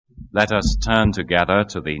Let us turn together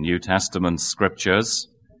to the New Testament scriptures.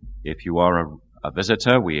 If you are a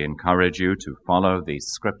visitor, we encourage you to follow the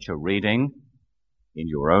scripture reading in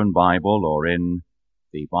your own Bible or in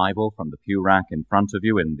the Bible from the pew rack in front of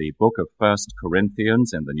you in the book of 1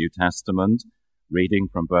 Corinthians in the New Testament, reading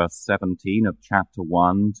from verse 17 of chapter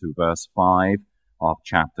 1 to verse 5 of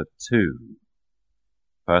chapter 2.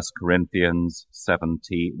 1 Corinthians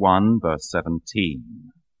 1, verse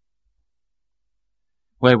 17.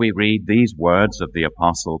 Where we read these words of the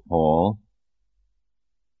Apostle Paul,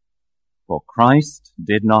 "For Christ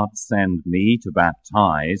did not send me to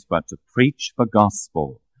baptize, but to preach the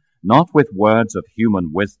gospel, not with words of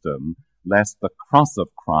human wisdom, lest the cross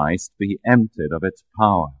of Christ be emptied of its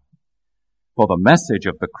power. For the message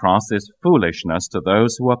of the cross is foolishness to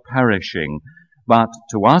those who are perishing, but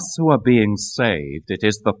to us who are being saved it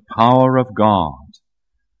is the power of God.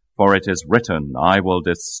 For it is written, I will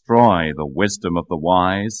destroy the wisdom of the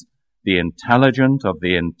wise, the intelligence of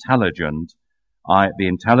the intelligent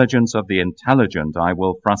I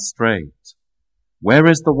will frustrate. Where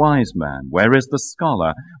is the wise man? Where is the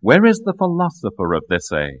scholar? Where is the philosopher of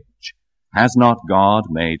this age? Has not God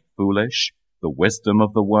made foolish the wisdom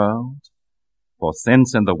of the world? For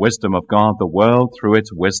since in the wisdom of God the world through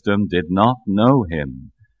its wisdom did not know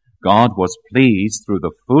him, God was pleased through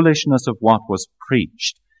the foolishness of what was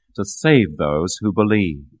preached to save those who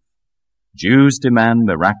believe. Jews demand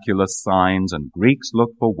miraculous signs and Greeks look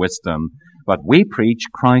for wisdom, but we preach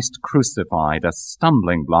Christ crucified, a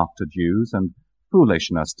stumbling block to Jews and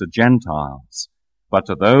foolishness to Gentiles. But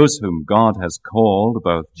to those whom God has called,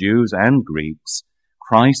 both Jews and Greeks,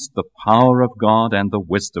 Christ the power of God and the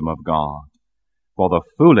wisdom of God. For the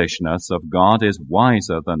foolishness of God is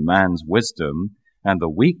wiser than man's wisdom, and the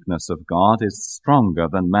weakness of God is stronger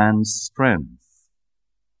than man's strength.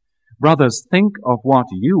 Brothers, think of what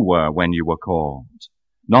you were when you were called.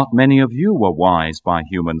 Not many of you were wise by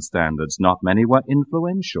human standards. Not many were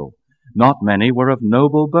influential. Not many were of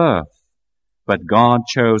noble birth. But God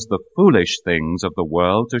chose the foolish things of the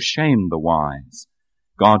world to shame the wise.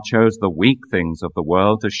 God chose the weak things of the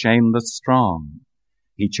world to shame the strong.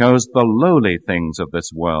 He chose the lowly things of this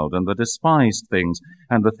world and the despised things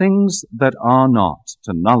and the things that are not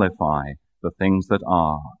to nullify the things that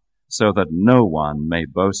are, so that no one may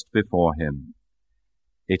boast before him.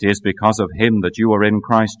 It is because of him that you are in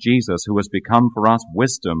Christ Jesus, who has become for us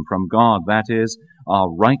wisdom from God, that is, our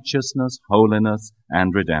righteousness, holiness,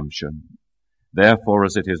 and redemption. Therefore,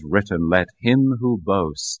 as it is written, let him who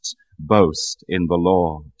boasts, boast in the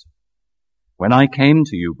Lord. When I came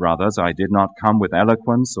to you, brothers, I did not come with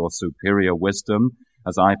eloquence or superior wisdom,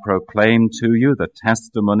 as I proclaimed to you the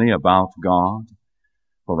testimony about God.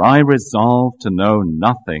 For I resolved to know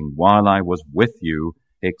nothing while I was with you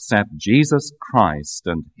except Jesus Christ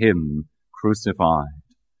and him crucified.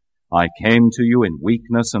 I came to you in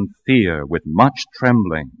weakness and fear, with much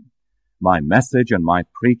trembling. My message and my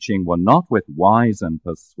preaching were not with wise and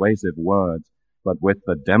persuasive words, but with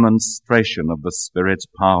the demonstration of the Spirit's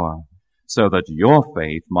power, so that your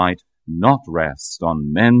faith might not rest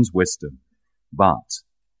on men's wisdom, but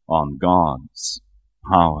on God's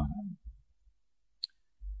power.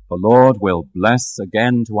 The Lord will bless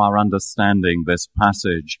again to our understanding this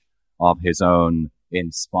passage of his own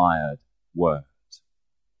inspired word.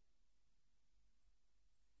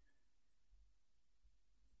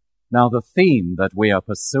 Now, the theme that we are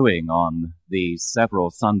pursuing on these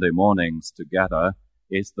several Sunday mornings together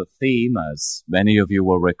is the theme, as many of you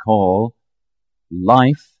will recall,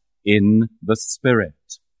 life in the Spirit.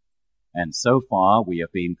 And so far we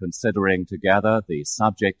have been considering together the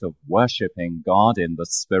subject of worshiping God in the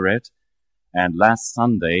Spirit, and last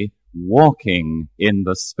Sunday, walking in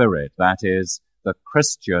the Spirit, that is, the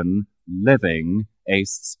Christian living a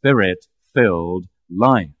Spirit-filled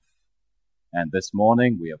life. And this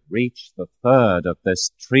morning we have reached the third of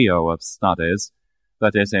this trio of studies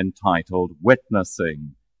that is entitled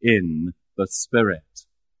Witnessing in the Spirit.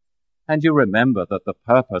 And you remember that the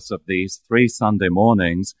purpose of these 3 Sunday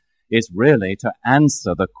mornings is really to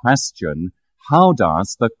answer the question, how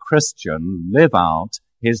does the Christian live out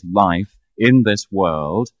his life in this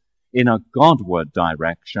world in a Godward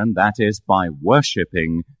direction, that is, by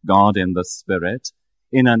worshipping God in the Spirit,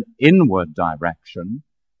 in an inward direction,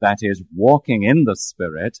 that is, walking in the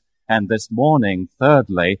Spirit, and this morning,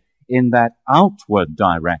 thirdly, in that outward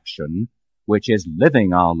direction, which is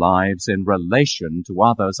living our lives in relation to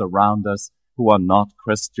others around us who are not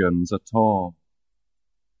Christians at all.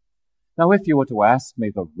 Now, if you were to ask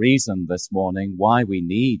me the reason this morning why we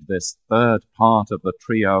need this third part of the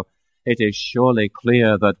trio, it is surely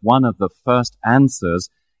clear that one of the first answers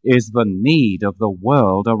is the need of the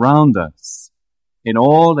world around us. in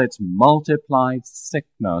all its multiplied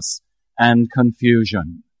sickness and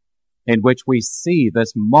confusion, in which we see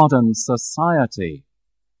this modern society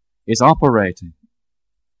is operating.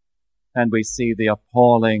 And we see the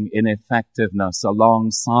appalling ineffectiveness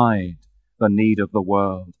alongside the need of the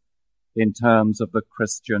world in terms of the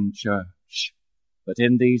Christian church. But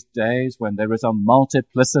in these days when there is a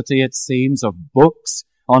multiplicity, it seems, of books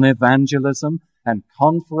on evangelism and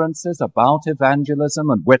conferences about evangelism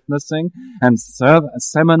and witnessing and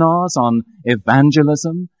seminars on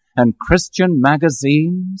evangelism and Christian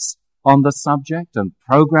magazines on the subject and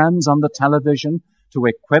programs on the television to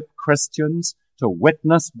equip Christians to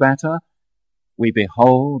witness better, we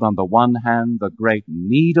behold on the one hand the great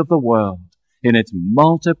need of the world in its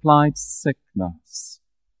multiplied sickness,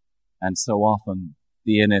 and so often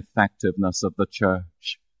the ineffectiveness of the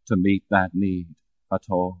church to meet that need at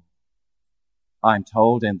all. I'm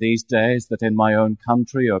told in these days that in my own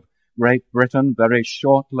country of Great Britain, very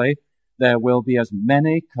shortly, there will be as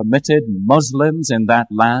many committed Muslims in that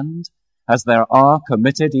land as there are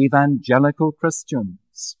committed evangelical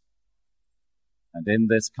Christians. And in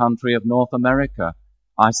this country of North America,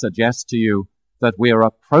 I suggest to you that we are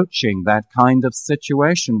approaching that kind of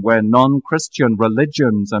situation where non-Christian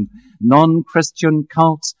religions and non-Christian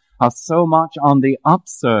cults are so much on the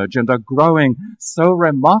upsurge and are growing so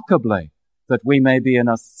remarkably that we may be in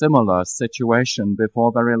a similar situation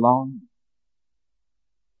before very long.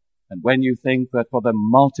 And when you think that for the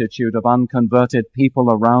multitude of unconverted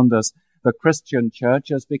people around us, the Christian church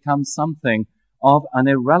has become something of an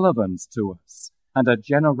irrelevance to us, and a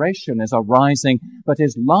generation is arising that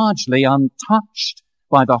is largely untouched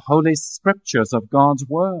by the holy scriptures of God's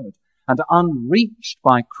word and unreached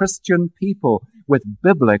by Christian people with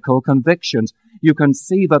biblical convictions, you can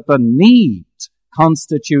see that the need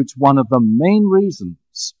constitutes one of the main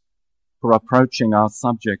reasons for approaching our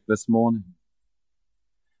subject this morning.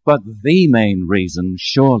 But the main reason,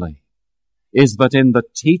 surely, is that in the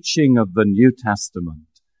teaching of the New Testament,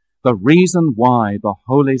 the reason why the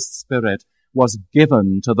Holy Spirit was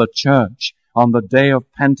given to the church on the day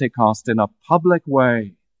of Pentecost in a public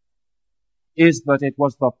way is that it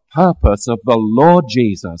was the purpose of the Lord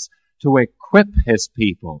Jesus to equip his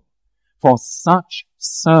people for such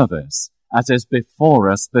service as is before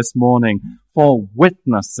us this morning, for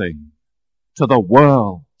witnessing to the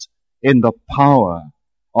world in the power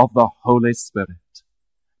of the Holy Spirit,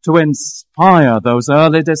 to inspire those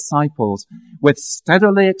early disciples with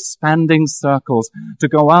steadily expanding circles to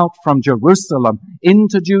go out from Jerusalem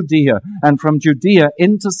into Judea, and from Judea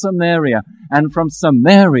into Samaria, and from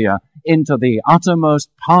Samaria into the uttermost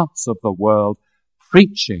parts of the world,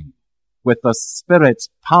 preaching with the Spirit's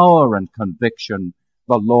power and conviction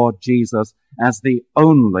the Lord Jesus as the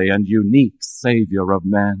only and unique Savior of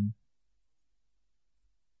men.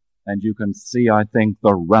 And you can see, I think,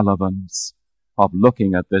 the relevance of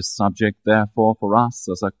looking at this subject, therefore, for us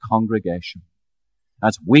as a congregation,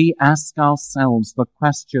 as we ask ourselves the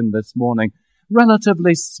question this morning,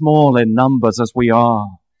 relatively small in numbers as we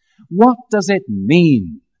are, what does it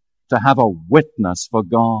mean to have a witness for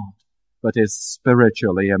God that is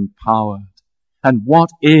spiritually empowered? And what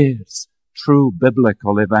is true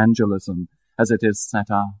biblical evangelism as it is set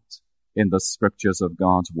out in the scriptures of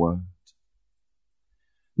God's Word?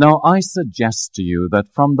 Now, I suggest to you that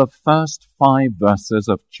from the first 5 verses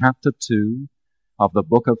of chapter 2 of the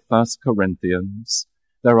book of 1 Corinthians,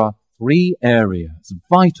 there are 3 areas,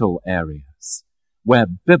 vital areas, where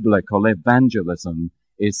biblical evangelism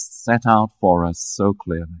is set out for us so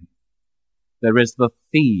clearly. There is the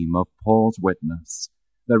theme of Paul's witness.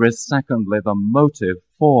 There is, secondly, the motive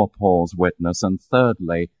for Paul's witness. And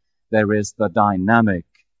thirdly, there is the dynamic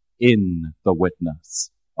in the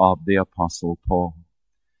witness of the Apostle Paul.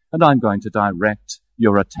 And I'm going to direct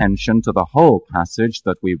your attention to the whole passage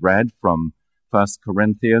that we read from 1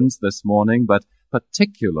 Corinthians this morning, but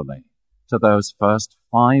particularly to those first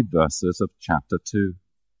 5 verses of chapter 2.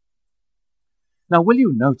 Now, will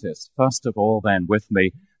you notice, first of all, then, with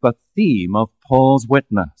me, the theme of Paul's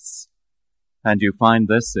witness? And you find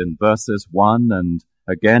this in verses 1 and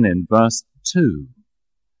again in verse 2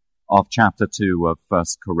 of chapter 2 of 1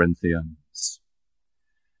 Corinthians.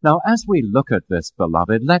 Now, as we look at this,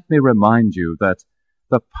 beloved, let me remind you that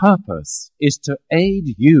the purpose is to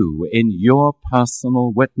aid you in your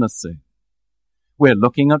personal witnessing. We're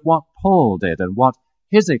looking at what Paul did and what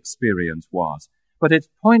his experience was. But it's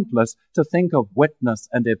pointless to think of witness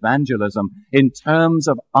and evangelism in terms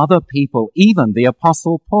of other people, even the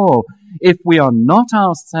Apostle Paul, if we are not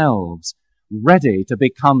ourselves ready to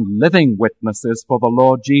become living witnesses for the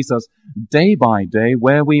Lord Jesus day by day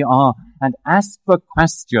where we are, and ask the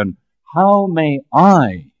question, how may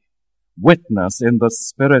I witness in the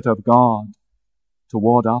Spirit of God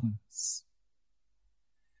toward others.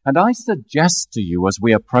 And I suggest to you as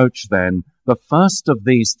we approach then the first of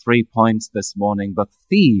these 3 points this morning, the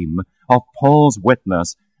theme of Paul's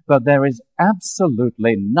witness, that there is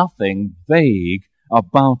absolutely nothing vague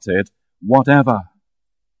about it whatever.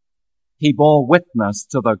 He bore witness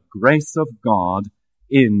to the grace of God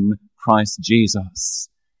in Christ Jesus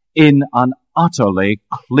in an utterly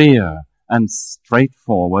clear and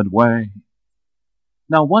straightforward way.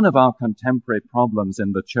 Now, one of our contemporary problems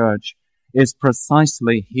in the church is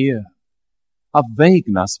precisely here. A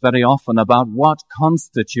vagueness very often about what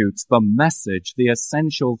constitutes the message, the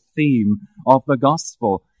essential theme of the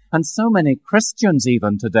gospel. And so many Christians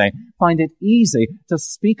even today find it easy to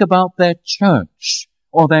speak about their church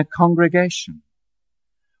or their congregation,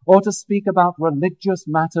 or to speak about religious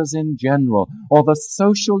matters in general, or the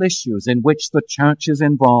social issues in which the church is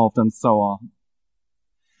involved, and so on.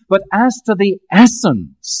 But as to the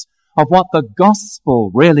essence of what the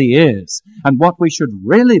gospel really is, and what we should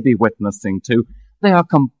really be witnessing to, they are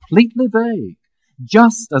completely vague,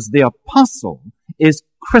 just as the apostle is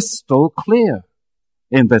crystal clear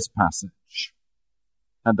in this passage.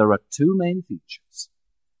 And there are two main features,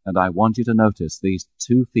 and I want you to notice these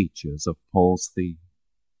two features of Paul's theme.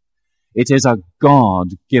 It is a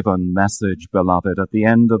God-given message, beloved, at the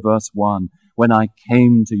end of verse 1. When I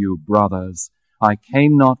came to you, brothers, I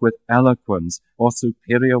came not with eloquence or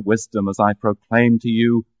superior wisdom as I proclaimed to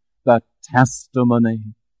you the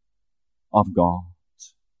testimony of God.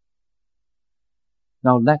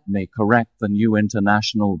 Now let me correct the New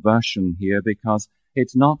International Version here, because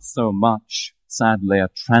it's not so much, sadly, a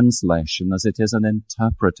translation as it is an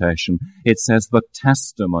interpretation. It says the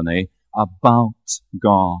testimony about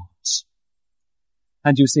God.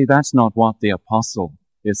 And you see, that's not what the apostle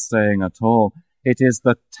is saying at all. It is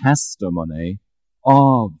the testimony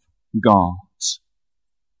of God.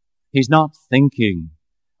 He's not thinking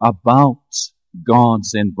about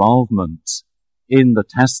God's involvement in the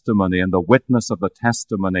testimony and the witness of the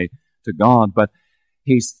testimony to God, but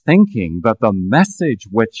he's thinking that the message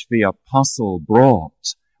which the apostle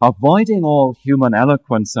brought, avoiding all human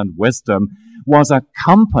eloquence and wisdom, was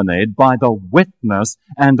accompanied by the witness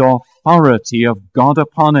and authority of God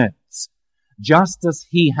upon it, just as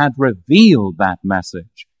he had revealed that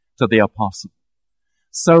message to the apostle.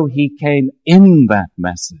 So he came in that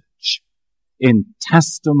message in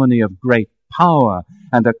testimony of great power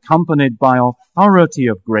and accompanied by authority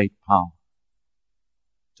of great power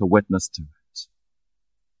to witness to it.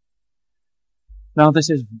 Now, this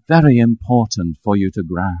is very important for you to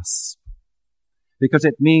grasp, because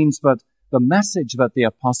it means that the message that the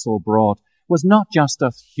apostle brought was not just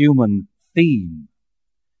a human theme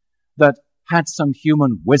that had some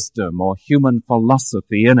human wisdom or human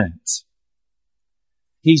philosophy in it.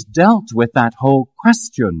 He's dealt with that whole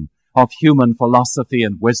question of human philosophy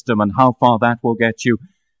and wisdom and how far that will get you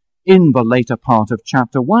in the later part of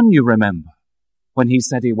chapter 1, you remember, when he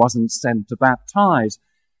said he wasn't sent to baptize,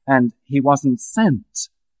 and he wasn't sent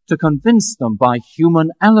to convince them by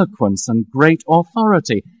human eloquence and great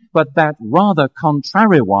authority, but that rather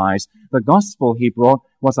contrariwise, the gospel he brought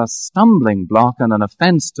was a stumbling block and an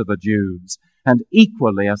offense to the Jews, and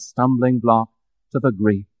equally a stumbling block to the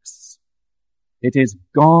Greeks. It is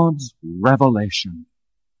God's revelation,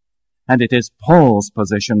 and it is Paul's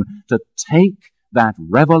position to take that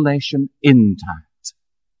revelation intact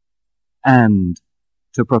and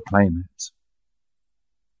to proclaim it.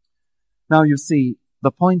 Now you see,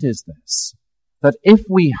 the point is this, that if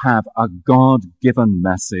we have a God-given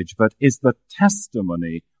message that is the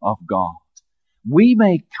testimony of God, we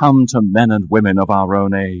may come to men and women of our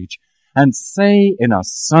own age and say in a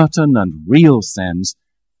certain and real sense,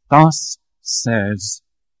 thus says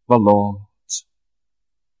the Lord.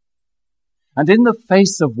 And in the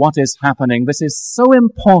face of what is happening, this is so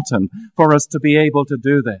important for us to be able to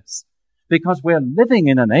do this, because we're living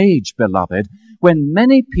in an age, beloved, when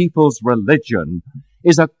many people's religion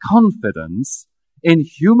is a confidence in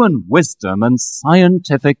human wisdom and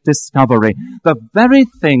scientific discovery, the very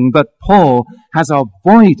thing that Paul has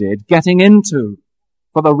avoided getting into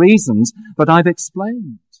for the reasons that I've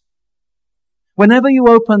explained. Whenever you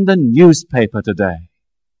open the newspaper today,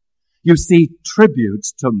 you see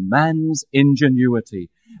tributes to man's ingenuity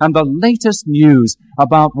and the latest news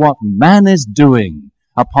about what man is doing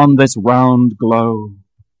upon this round globe.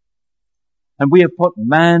 And we have put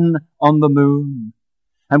man on the moon,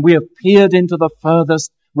 and we have peered into the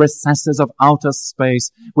furthest recesses of outer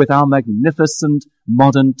space with our magnificent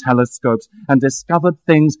modern telescopes and discovered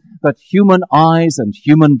things that human eyes and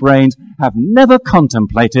human brains have never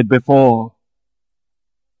contemplated before.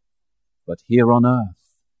 But here on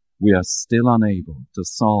earth, we are still unable to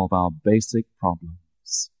solve our basic problems.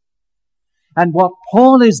 And what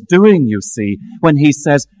Paul is doing, you see, when he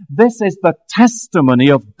says, this is the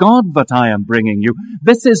testimony of God that I am bringing you,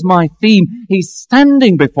 this is my theme, he's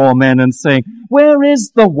standing before men and saying, where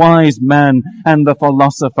is the wise man and the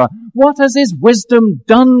philosopher? What has his wisdom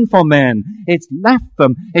done for men? It's left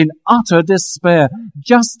them in utter despair,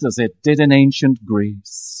 just as it did in ancient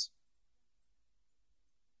Greece.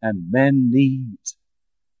 And men need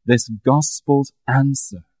this gospel's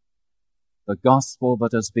answer. The gospel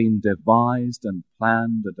that has been devised and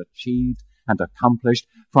planned and achieved and accomplished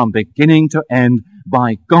from beginning to end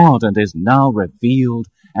by God and is now revealed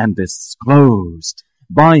and disclosed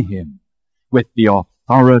by him with the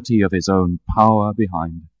authority of his own power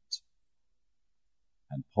behind it.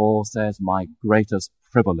 And Paul says, my greatest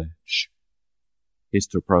privilege is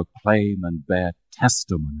to proclaim and bear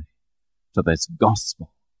testimony to this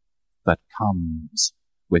gospel that comes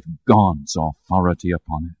with God's authority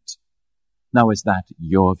upon it. Now, is that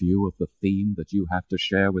your view of the theme that you have to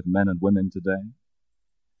share with men and women today?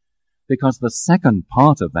 Because the second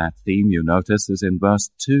part of that theme, you notice, is in verse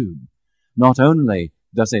 2. Not only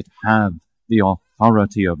does it have the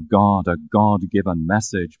authority of God, a God-given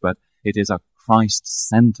message, but it is a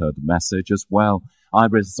Christ-centered message as well. I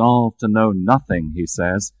resolve to know nothing, he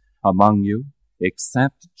says, among you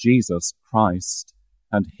except Jesus Christ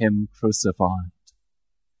and him crucified.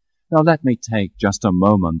 Now let me take just a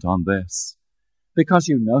moment on this, because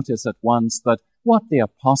you notice at once that what the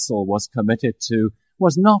apostle was committed to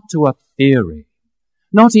was not to a theory,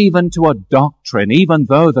 not even to a doctrine, even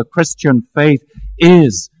though the Christian faith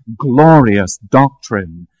is glorious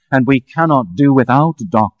doctrine, and we cannot do without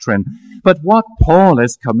doctrine. But what Paul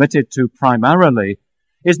is committed to primarily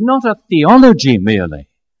is not a theology merely,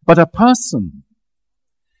 but a person.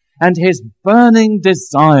 And his burning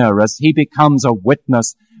desire as he becomes a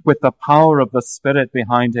witness with the power of the Spirit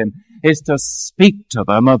behind him is to speak to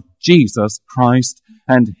them of Jesus Christ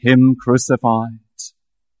and him crucified.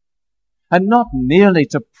 And not merely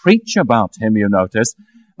to preach about him, you notice,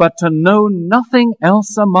 but to know nothing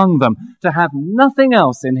else among them, to have nothing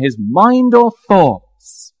else in his mind or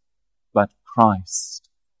thoughts but Christ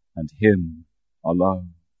and him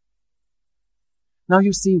alone. Now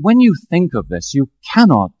you see, when you think of this, you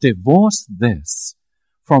cannot divorce this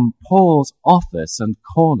from Paul's office and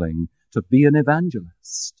calling to be an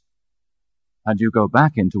evangelist. And you go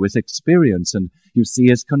back into his experience and you see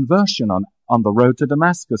his conversion on the road to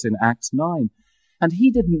Damascus in Acts 9. And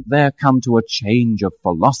he didn't there come to a change of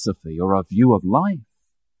philosophy or a view of life.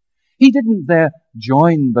 He didn't there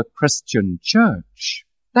join the Christian church.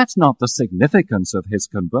 That's not the significance of his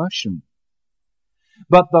conversion.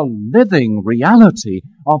 But the living reality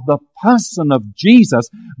of the person of Jesus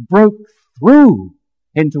broke through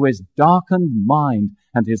into his darkened mind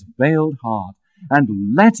and his veiled heart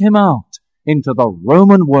and let him out into the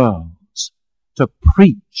Roman world to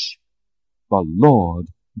preach the Lord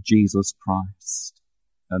Jesus Christ.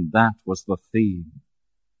 And that was the theme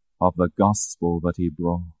of the gospel that he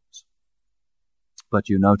brought. But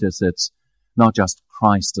you notice it's not just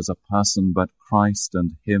Christ as a person, but Christ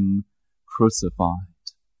and him crucified.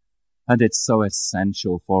 And it's so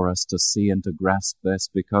essential for us to see and to grasp this,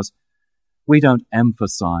 because we don't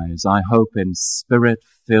emphasize, I hope, in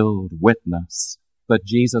spirit-filled witness that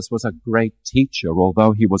Jesus was a great teacher,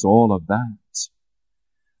 although he was all of that.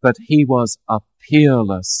 But he was a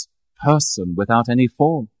peerless person without any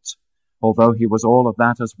fault, although he was all of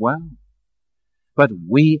that as well. But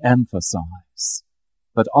we emphasize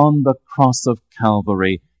that on the cross of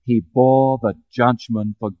Calvary, he bore the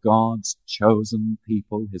judgment for God's chosen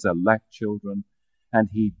people, his elect children, and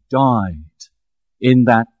he died in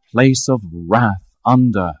that place of wrath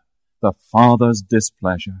under the Father's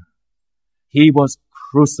displeasure. He was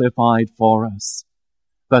crucified for us,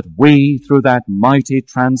 that we, through that mighty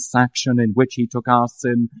transaction in which he took our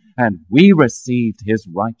sin, and we received his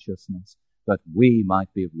righteousness, that we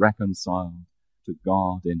might be reconciled to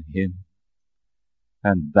God in him.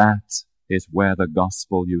 And that is where the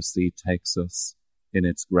gospel, you see, takes us in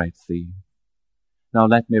its great theme. Now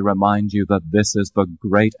let me remind you that this is the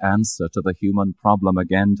great answer to the human problem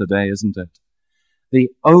again today, isn't it? The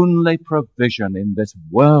only provision in this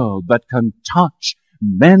world that can touch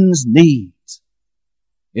men's need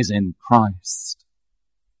is in Christ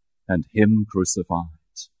and him crucified.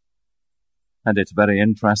 And it's very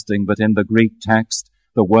interesting, but in the Greek text,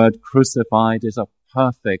 the word crucified is a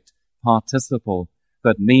perfect participle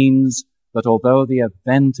that means that although the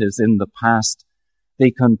event is in the past,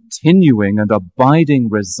 the continuing and abiding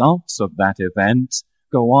results of that event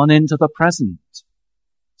go on into the present.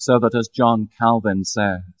 So that, as John Calvin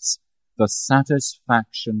says, the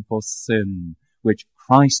satisfaction for sin which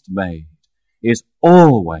Christ made is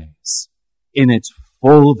always in its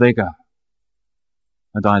full vigor.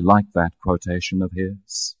 And I like that quotation of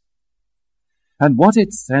his. And what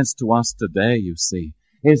it says to us today, you see,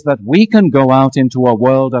 is that we can go out into a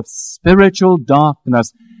world of spiritual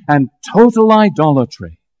darkness and total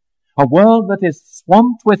idolatry, a world that is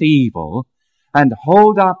swamped with evil, and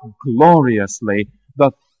hold up gloriously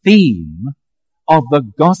the theme of the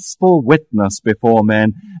gospel witness before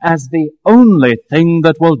men as the only thing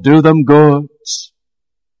that will do them good.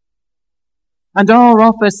 And our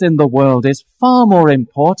office in the world is far more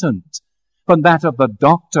important than that of the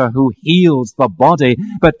doctor who heals the body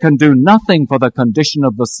but can do nothing for the condition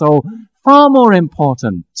of the soul, far more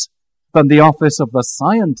important than the office of the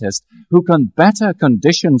scientist who can better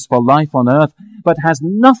conditions for life on earth but has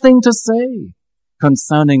nothing to say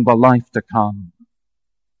concerning the life to come.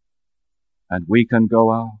 And we can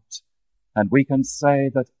go out and we can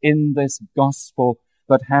say that in this gospel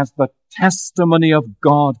that has the testimony of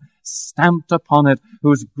God stamped upon it,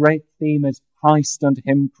 whose great theme is Christ and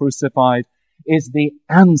Him crucified, is the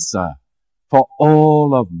answer for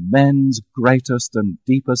all of men's greatest and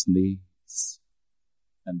deepest needs.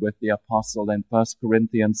 And with the apostle in 1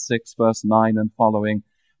 Corinthians 6 verse 9 and following,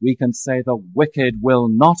 we can say the wicked will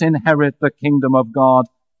not inherit the kingdom of God.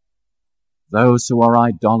 Those who are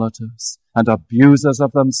idolaters and abusers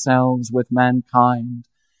of themselves with mankind,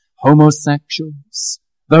 homosexuals,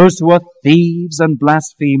 those who are thieves and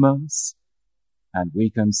blasphemers. And we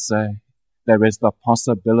can say there is the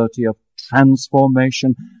possibility of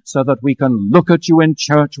transformation so that we can look at you in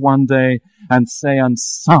church one day and say, and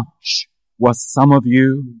such were some of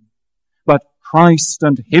you. But Christ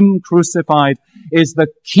and Him crucified is the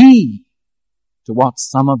key to what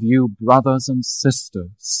some of you brothers and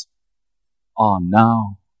sisters are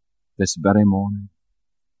now, this very morning,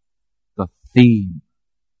 the theme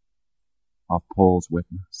of Paul's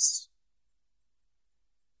witness.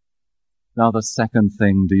 Now the second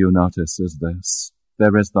thing, do you notice, is this.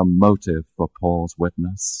 There is the motive for Paul's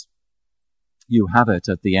witness. You have it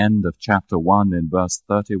at the end of chapter 1 in verse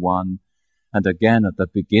 31, and again at the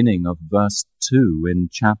beginning of verse 2 in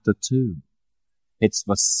chapter 2. It's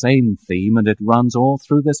the same theme, and it runs all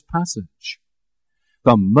through this passage.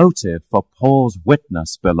 The motive for Paul's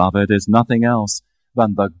witness, beloved, is nothing else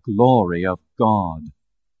than the glory of God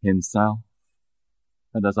Himself.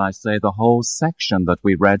 And as I say, the whole section that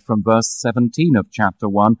we read from verse 17 of chapter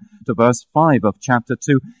 1 to verse 5 of chapter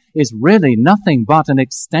 2 is really nothing but an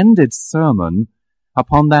extended sermon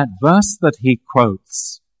upon that verse that he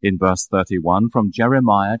quotes in verse 31 from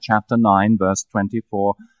Jeremiah chapter 9 verse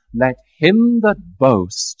 24. Let him that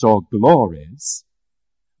boasts or glories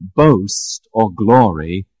boast or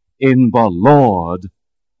glory in the Lord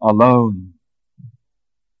alone.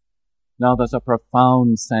 Now there's a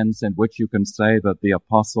profound sense in which you can say that the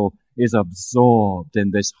apostle is absorbed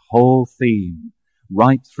in this whole theme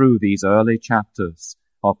right through these early chapters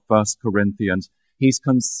of 1 Corinthians. He's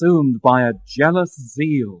consumed by a jealous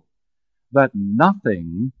zeal that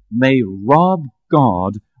nothing may rob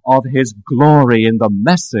God of His glory in the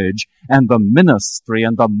message and the ministry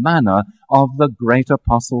and the manner of the great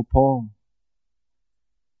apostle Paul.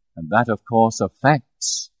 And that, of course,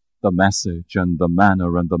 affects the message and the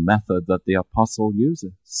manner and the method that the apostle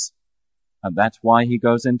uses. And that's why he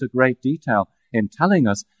goes into great detail in telling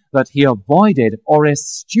us that he avoided or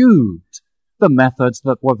eschewed the methods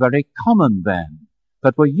that were very common then,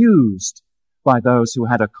 that were used by those who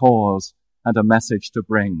had a cause and a message to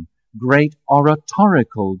bring. Great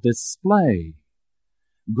oratorical display,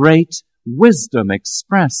 great wisdom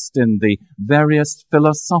expressed in the various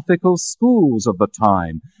philosophical schools of the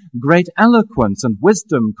time, great eloquence and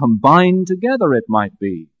wisdom combined together, it might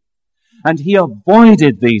be. And he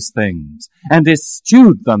avoided these things and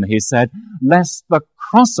eschewed them, he said, lest the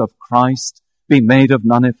cross of Christ be made of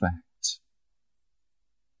none effect.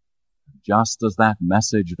 Just as that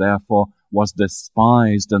message, therefore, was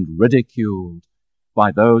despised and ridiculed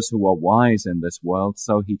by those who are wise in this world,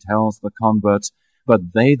 so he tells the converts,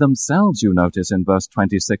 but they themselves, you notice in verse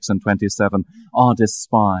 26 and 27, are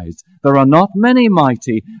despised. There are not many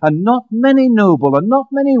mighty, and not many noble, and not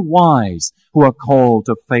many wise who are called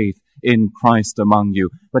to faith in Christ among you.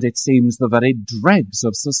 But it seems the very dregs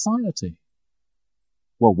of society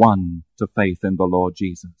were won to faith in the Lord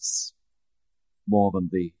Jesus more than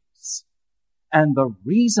these. And the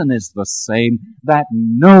reason is the same, that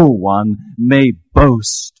no one may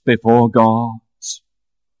boast before God.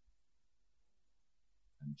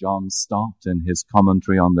 And John Stott, in his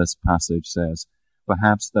commentary on this passage, says,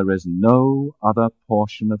 perhaps there is no other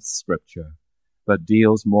portion of Scripture that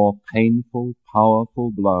deals more painful,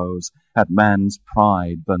 powerful blows at man's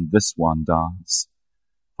pride than this one does.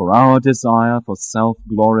 For our desire for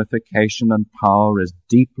self-glorification and power is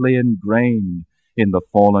deeply ingrained in the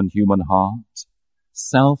fallen human heart.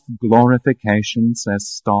 Self-glorification, says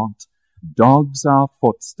Stott, dogs our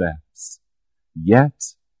footsteps.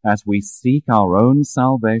 Yet, as we seek our own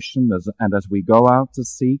salvation and as we go out to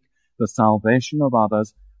seek the salvation of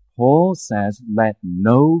others, Paul says, let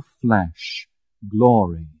no flesh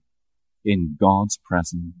glory in God's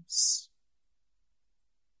presence.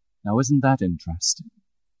 Now, isn't that interesting?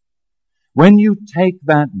 When you take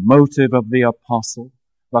that motive of the apostle,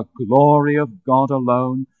 the glory of God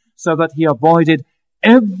alone, so that he avoided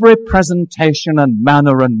every presentation and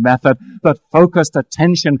manner and method that focused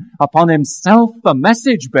attention upon himself, the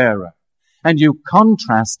message bearer, and you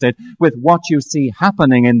contrast it with what you see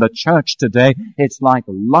happening in the church today, it's like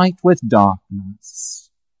light with darkness.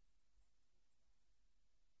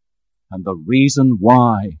 And the reason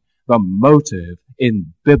why the motive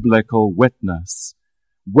in biblical witness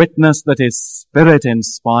that is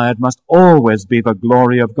Spirit-inspired must always be the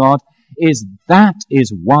glory of God, is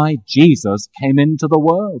why Jesus came into the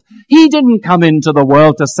world. He didn't come into the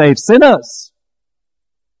world to save sinners.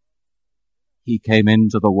 He came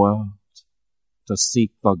into the world to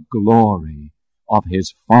seek the glory of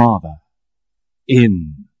his Father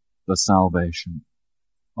in the salvation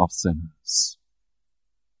of sinners.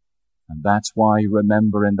 And that's why,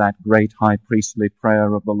 remember, in that great high priestly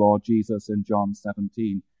prayer of the Lord Jesus in John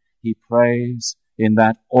 17, he prays in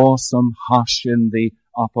that awesome hush in the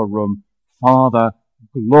upper room, Father,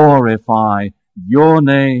 glorify your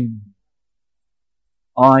name.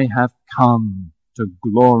 I have come to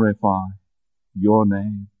glorify your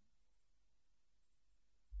name.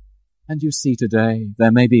 And you see today,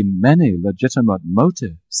 there may be many legitimate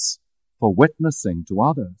motives for witnessing to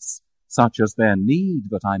others, such as their need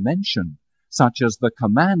that I mentioned, such as the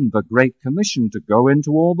command, the Great Commission to go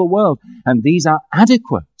into all the world, and these are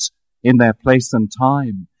adequate in their place and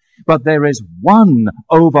time. But there is one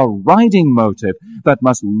overriding motive that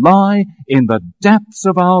must lie in the depths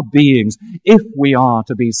of our beings if we are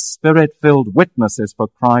to be Spirit-filled witnesses for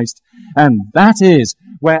Christ, and that is,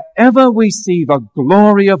 wherever we see the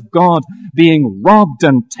glory of God being robbed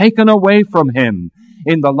and taken away from him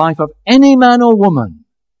in the life of any man or woman,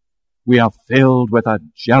 we are filled with a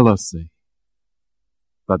jealousy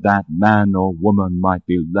that man or woman might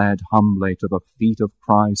be led humbly to the feet of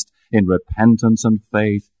Christ in repentance and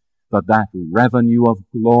faith, that revenue of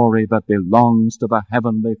glory that belongs to the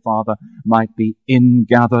Heavenly Father might be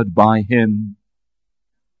ingathered by him.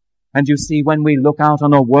 And you see, when we look out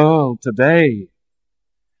on a world today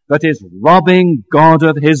that is robbing God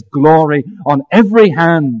of his glory on every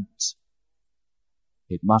hand,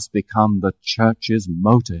 it must become the church's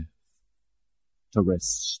motive to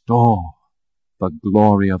restore the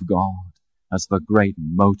glory of God as the great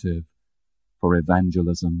motive for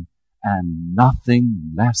evangelism, and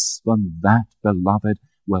nothing less than that, beloved,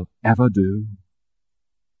 will ever do.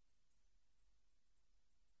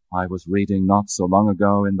 I was reading not so long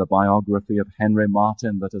ago in the biography of Henry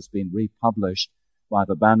Martyn that has been republished by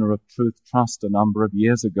the Banner of Truth Trust a number of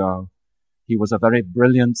years ago. He was a very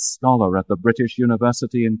brilliant scholar at the British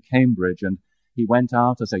University in Cambridge, and he went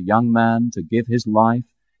out as a young man to give his life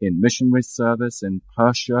in missionary service in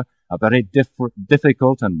Persia, a very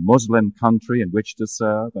difficult and Muslim country in which to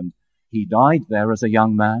serve, and he died there as a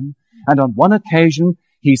young man. And on one occasion,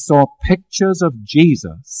 he saw pictures of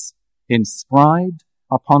Jesus inscribed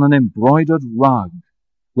upon an embroidered rug,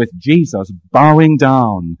 with Jesus bowing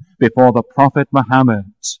down before the Prophet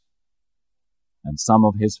Muhammad. And some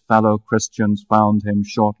of his fellow Christians found him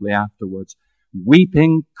shortly afterwards,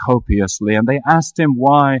 weeping copiously, and they asked him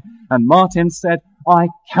why. And Martyn said, I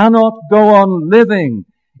cannot go on living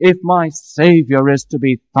if my Savior is to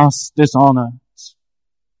be thus dishonored.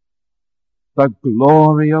 The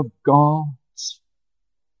glory of God.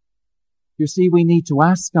 You see, we need to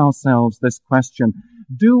ask ourselves this question.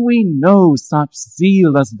 Do we know such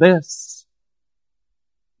zeal as this?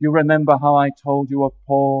 You remember how I told you of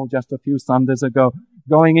Paul just a few Sundays ago,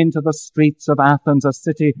 going into the streets of Athens, a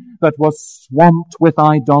city that was swamped with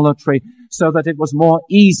idolatry, so that it was more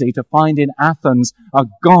easy to find in Athens a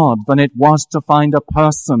god than it was to find a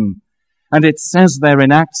person. And it says there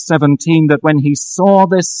in Acts 17 that when he saw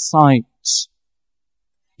this sight,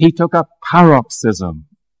 he took a paroxysm.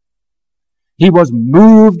 He was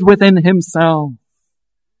moved within himself.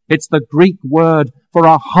 It's the Greek word for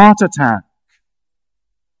a heart attack.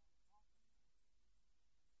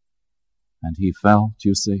 And he felt,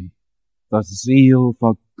 you see, the zeal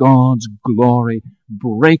for God's glory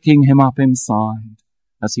breaking him up inside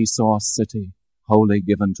as he saw a city wholly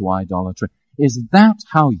given to idolatry. Is that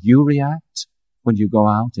how you react when you go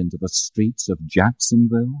out into the streets of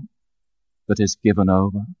Jacksonville that is given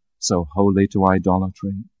over so wholly to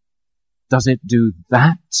idolatry? Does it do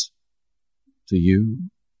that to you?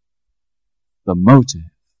 The motive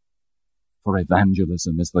for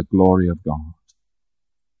evangelism is the glory of God.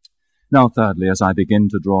 Now, thirdly, as I begin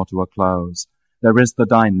to draw to a close, there is the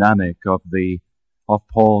dynamic of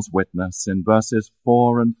Paul's witness in verses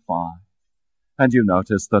 4 and 5. And you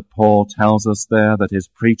notice that Paul tells us there that his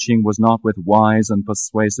preaching was not with wise and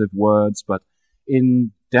persuasive words, but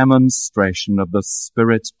in demonstration of the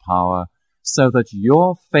Spirit's power, so that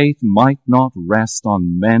your faith might not rest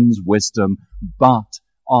on men's wisdom, but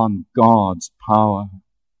on God's power.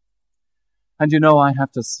 And you know, I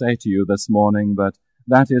have to say to you this morning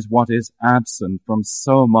that is what is absent from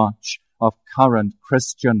so much of current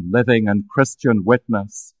Christian living and Christian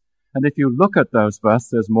witness. And if you look at those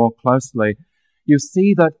verses more closely, you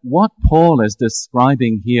see that what Paul is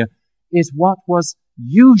describing here is what was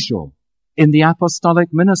usual in the apostolic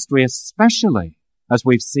ministry, especially as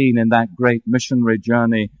we've seen in that great missionary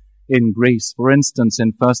journey in Greece. For instance,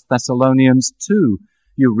 in 1 Thessalonians 2,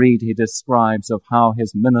 you read he describes of how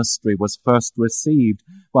his ministry was first received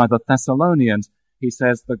by the Thessalonians. He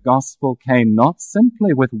says the gospel came not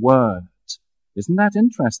simply with word, isn't that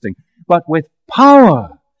interesting, but with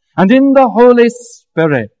power and in the Holy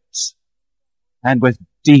Spirit and with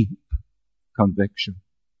deep conviction.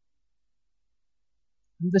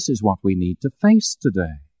 And this is what we need to face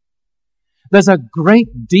today. There's a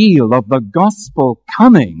great deal of the gospel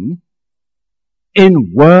coming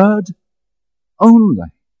in word only.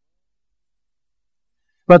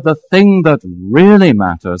 But the thing that really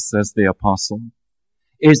matters, says the apostle,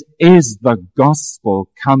 is the gospel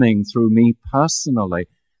coming through me personally,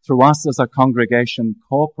 through us as a congregation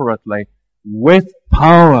corporately, with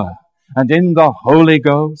power and in the Holy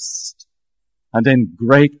Ghost and in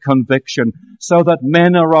great conviction, so that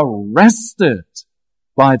men are arrested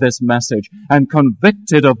by this message and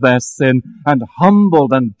convicted of their sin and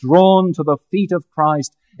humbled and drawn to the feet of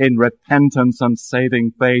Christ in repentance and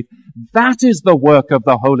saving faith. That is the work of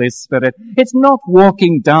the Holy Spirit. It's not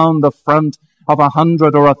walking down the front of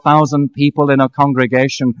 100 or 1,000 people in a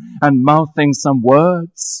congregation and mouthing some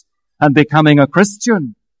words and becoming a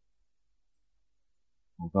Christian.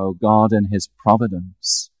 Although God in His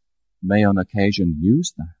providence may on occasion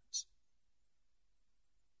use that.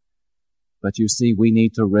 But you see, we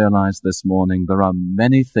need to realize this morning there are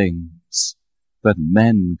many things that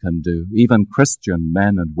men can do, even Christian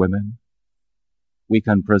men and women. We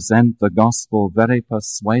can present the gospel very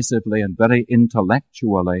persuasively and very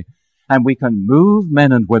intellectually, and we can move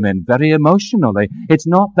men and women very emotionally. It's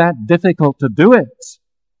not that difficult to do it.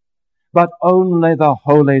 But only the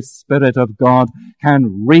Holy Spirit of God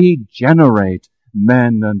can regenerate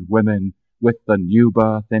men and women with the new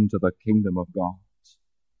birth into the kingdom of God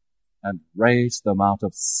and raise them out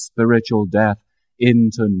of spiritual death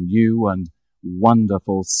into new and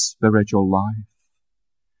wonderful spiritual life.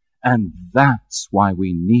 And that's why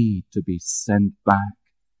we need to be sent back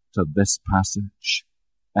to this passage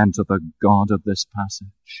and to the God of this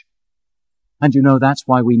passage. And you know, that's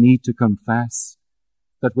why we need to confess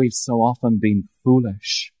that we've so often been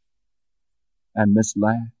foolish and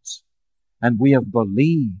misled, and we have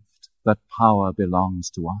believed that power belongs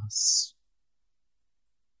to us.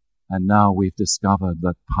 And now we've discovered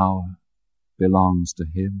that power belongs to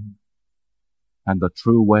Him. And the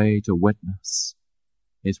true way to witness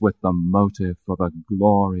is with the motive for the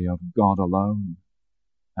glory of God alone.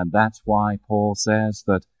 And that's why Paul says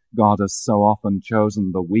that God has so often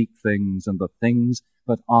chosen the weak things and the things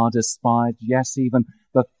that are despised, yes, even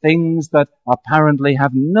the things that apparently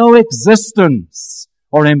have no existence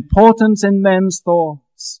or importance in men's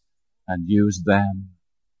thoughts, and use them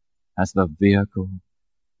as the vehicle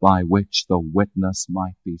by which the witness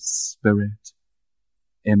might be Spirit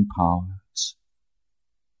empowered.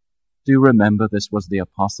 Do you remember this was the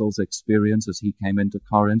apostle's experience as he came into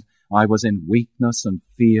Corinth? I was in weakness and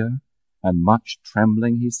fear and much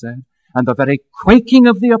trembling, he said. And the very quaking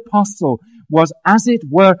of the apostle was, as it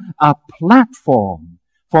were, a platform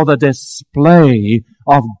for the display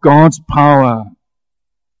of God's power.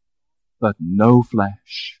 But no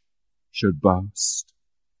flesh should boast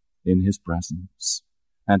in His presence,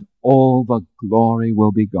 and all the glory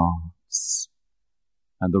will be God's.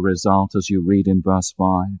 And the result, as you read in verse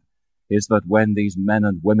 5, is that when these men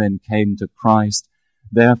and women came to Christ,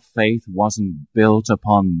 their faith wasn't built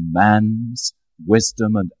upon man's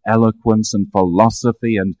wisdom and eloquence and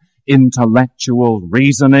philosophy and intellectual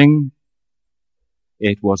reasoning.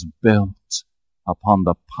 It was built upon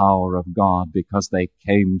the power of God, because they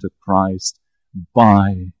came to Christ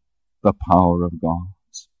by the power of God.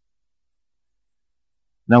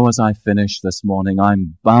 Now, as I finish this morning,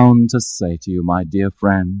 I'm bound to say to you, my dear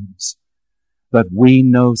friends, that we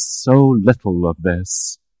know so little of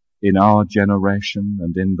this in our generation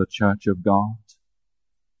and in the Church of God.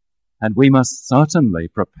 And we must certainly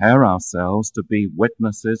prepare ourselves to be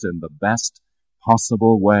witnesses in the best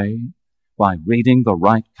possible way by reading the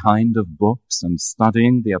right kind of books and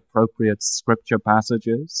studying the appropriate scripture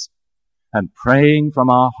passages and praying from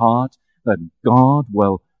our heart that God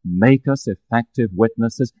will make us effective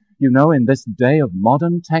witnesses. You know, in this day of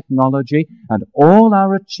modern technology and all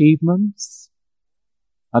our achievements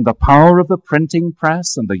and the power of the printing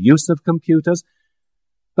press and the use of computers,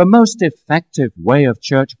 the most effective way of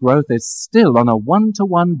church growth is still on a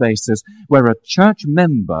one-to-one basis, where a church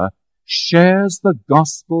member shares the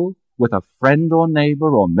gospel with a friend or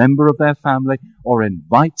neighbor or member of their family, or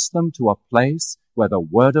invites them to a place where the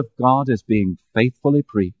word of God is being faithfully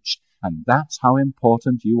preached. And that's how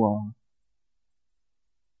important you are.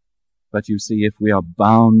 But you see, if we are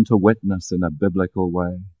bound to witness in a biblical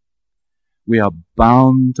way, we are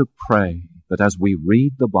bound to pray that as we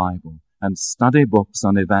read the Bible and study books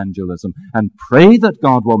on evangelism and pray that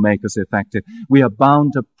God will make us effective, we are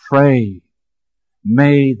bound to pray,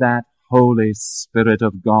 may that Holy Spirit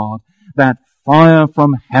of God, that fire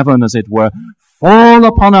from heaven, as it were, fall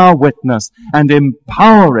upon our witness and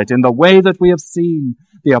empower it in the way that we have seen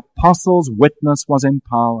the apostles' witness was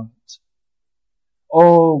empowered.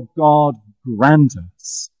 Oh God, grant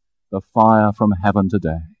us the fire from heaven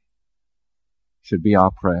today, should be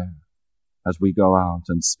our prayer as we go out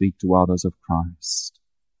and speak to others of Christ.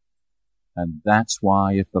 And that's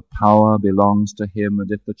why, if the power belongs to Him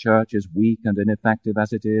and if the church is weak and ineffective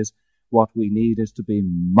as it is, what we need is to be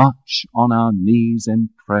much on our knees in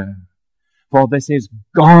prayer. For this is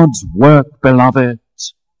God's work, beloved,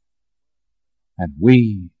 and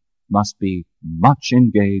we must be much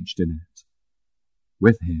engaged in it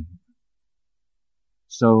with Him.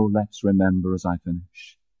 So let's remember as I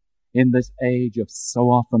finish, in this age of so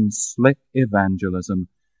often slick evangelism,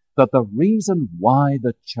 that the reason why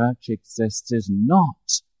the church exists is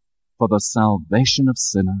not for the salvation of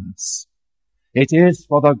sinners. It is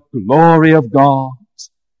for the glory of God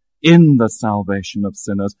in the salvation of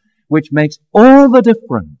sinners, which makes all the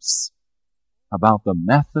difference about the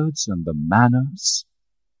methods and the manners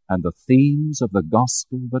and the themes of the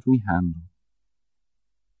gospel that we handle.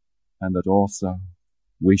 And that also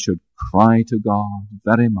we should cry to God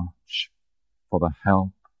very much for the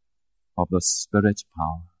help of the Spirit's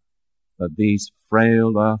power, that these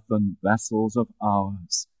frail earthen vessels of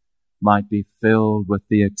ours might be filled with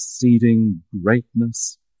the exceeding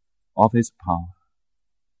greatness of His power,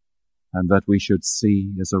 and that we should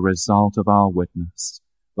see, as a result of our witness,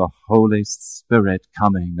 the Holy Spirit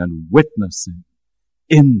coming and witnessing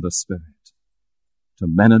in the Spirit to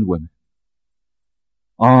men and women.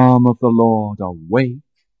 Arm of the Lord, awake,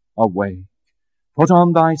 awake. Put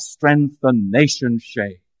on thy strength, the nations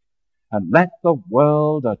shake, and let the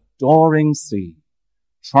world adoring see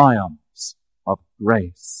triumphs of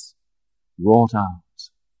grace wrought out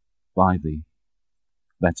by thee.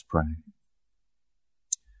 Let's pray.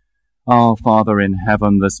 Our Father in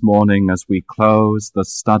heaven, this morning as we close the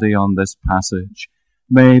study on this passage,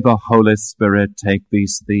 may the Holy Spirit take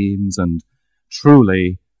these themes and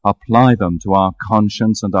truly apply them to our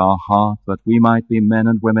conscience and our heart, that we might be men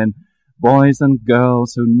and women, boys and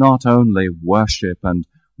girls, who not only worship and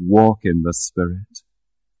walk in the Spirit,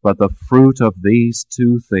 but the fruit of these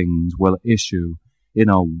two things will issue in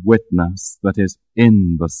a witness that is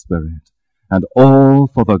in the Spirit, and all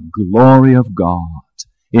for the glory of God,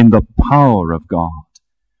 in the power of God,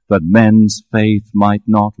 that men's faith might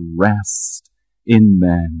not rest in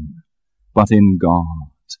men, but in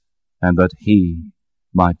God, and that He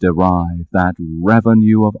might derive that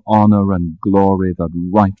revenue of honor and glory that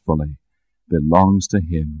rightfully belongs to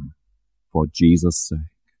Him, for Jesus' sake.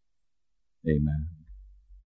 Amen.